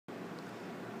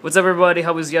What's up, everybody?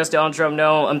 How was yes down drum?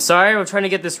 No, I'm sorry. I'm trying to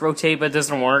get this rotate, but it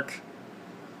doesn't work.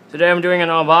 Today I'm doing an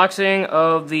unboxing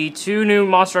of the two new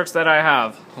monster trucks that I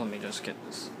have. Let me just get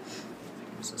this.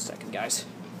 Just a second, guys.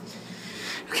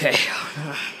 Okay.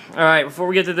 Alright, before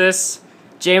we get to this,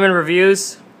 Jamin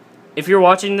reviews. If you're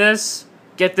watching this,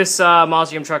 get this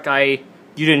Mausoleum truck you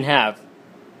didn't have.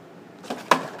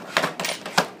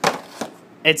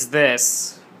 It's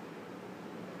this.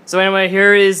 So anyway,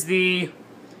 here is the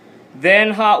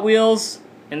then Hot Wheels,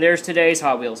 and there's today's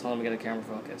Hot Wheels. Hold on, let me get the camera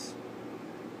focus.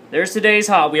 There's today's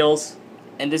Hot Wheels,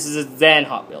 and this is the then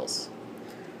Hot Wheels.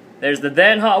 There's the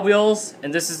then Hot Wheels,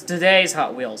 and this is today's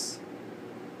Hot Wheels.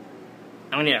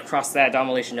 I'm gonna need to cross that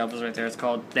demolition doubles right there. It's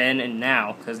called then and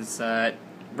now, because it's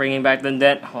bringing back the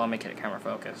then. Hold on, let me get a camera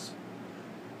focus.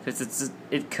 Because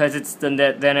it's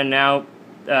the then and now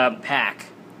pack.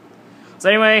 So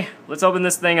anyway, let's open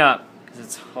this thing up, because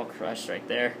it's all crushed right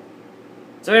there.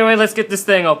 So anyway, let's get this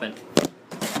thing open.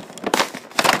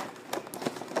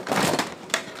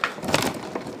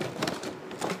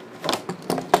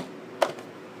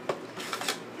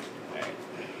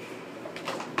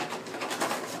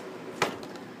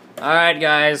 Alright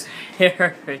guys,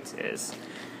 here it is.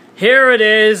 Here it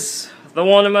is, the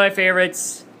one of my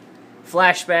favorites,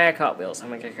 Flashback Hot Wheels. I'm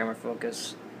gonna get camera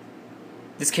focus.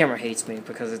 This camera hates me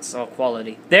because it's all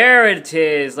quality. There it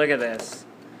is, look at this.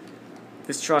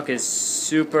 This truck is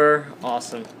super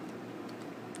awesome.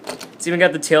 It's even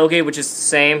got the tailgate, which is the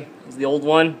same as the old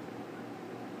one.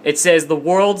 It says the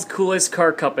world's coolest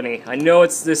car company. I know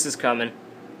this is coming.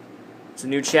 It's a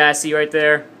new chassis right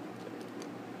there.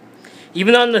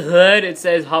 Even on the hood, it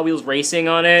says Hot Wheels Racing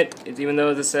on it. Even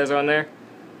though this says on there.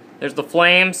 There's the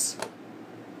flames.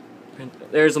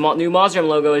 There's the new Mausoleum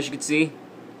logo, as you can see.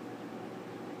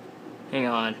 Hang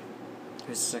on.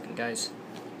 Here's a second, guys.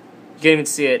 You can't even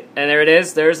see it. And there it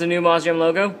is. There's the new Mausoleum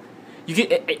logo. You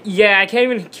can, yeah, I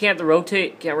can't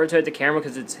rotate the camera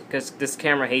because this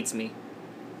camera hates me.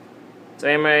 So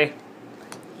anyway,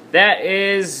 that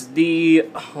is the,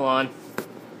 hold on.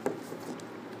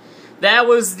 That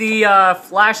was the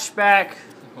flashback.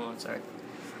 Hold on, sorry.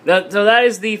 So that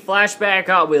is the Flashback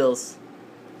Hot Wheels.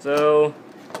 So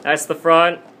that's the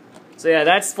front. So yeah,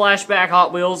 that's Flashback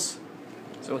Hot Wheels.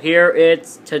 So here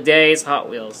it's today's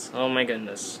Hot Wheels. Oh my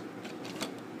goodness.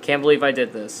 Can't believe I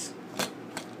did this. So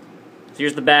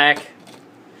here's the back.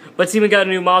 But it's even got a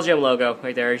new Mausoleum logo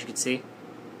right there, as you can see.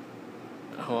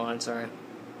 Hold on, sorry.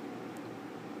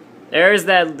 There's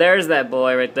that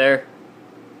boy right there.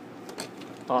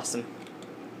 Awesome.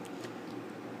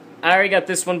 I already got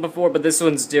this one before, but this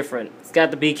one's different. It's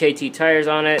got the BKT tires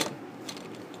on it.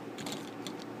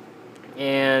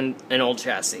 And an old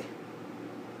chassis.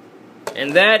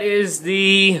 And that is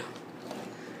the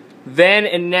then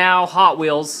and now Hot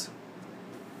Wheels.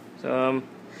 So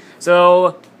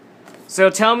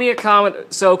tell me a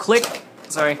comment. So click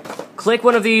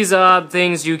one of these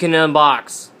things you can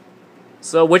unbox.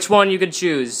 So which one you could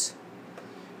choose.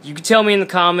 You can tell me in the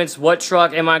comments what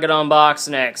truck am I gonna unbox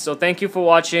next. So thank you for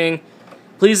watching.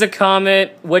 Please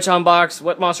comment what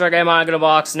monster truck am I gonna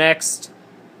unbox next.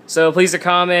 So please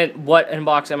comment what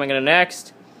unbox am I gonna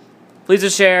next.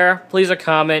 Please share, please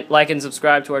comment, like, and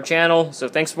subscribe to our channel. So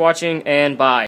thanks for watching, and bye.